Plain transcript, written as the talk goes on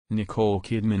Nicole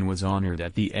Kidman was honored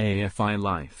at the AFI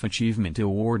Life Achievement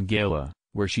Award Gala,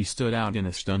 where she stood out in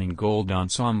a stunning gold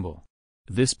ensemble.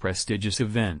 This prestigious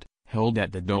event, held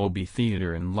at the Dolby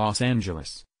Theatre in Los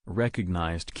Angeles,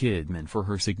 recognized Kidman for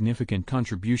her significant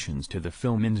contributions to the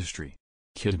film industry.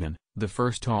 Kidman, the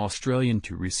first Australian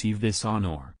to receive this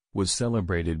honor, was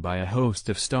celebrated by a host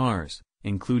of stars,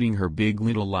 including her Big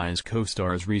Little Lies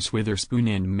co-stars Reese Witherspoon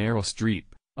and Meryl Streep,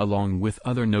 along with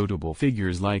other notable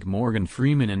figures like Morgan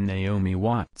Freeman and Naomi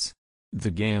Watts.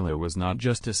 The gala was not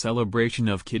just a celebration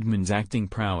of Kidman's acting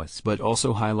prowess but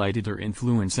also highlighted her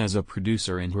influence as a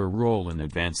producer and her role in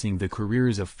advancing the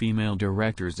careers of female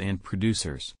directors and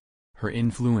producers. Her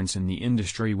influence in the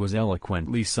industry was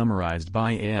eloquently summarized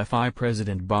by AFI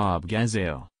President Bob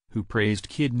Gazelle, who praised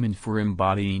Kidman for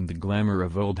embodying the glamour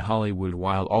of old Hollywood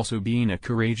while also being a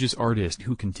courageous artist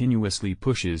who continuously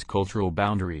pushes cultural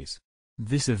boundaries.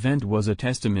 This event was a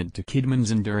testament to Kidman's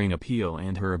enduring appeal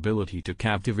and her ability to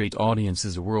captivate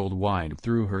audiences worldwide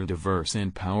through her diverse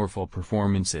and powerful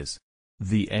performances.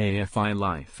 The AFI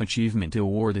Life Achievement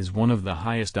Award is one of the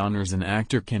highest honors an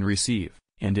actor can receive,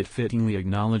 and it fittingly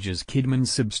acknowledges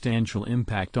Kidman's substantial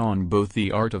impact on both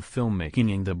the art of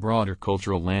filmmaking and the broader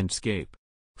cultural landscape.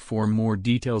 For more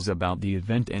details about the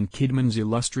event and Kidman's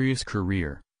illustrious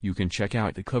career, you can check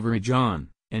out the coverage on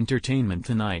Entertainment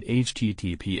Tonight.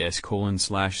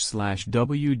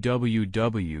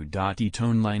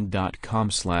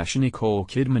 https://www.etonline.com/Nicole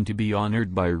Kidman to be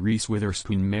honored by Reese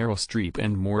Witherspoon, Meryl Streep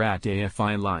and more at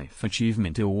AFI Life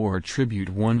Achievement Award Tribute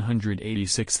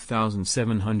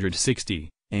 186,760,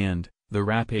 and The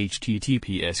Wrap.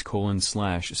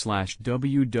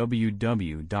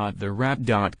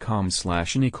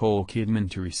 https://www.therap.com/Nicole Kidman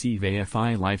to receive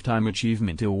AFI Lifetime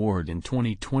Achievement Award in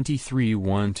 2023.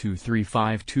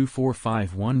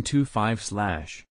 1235245125/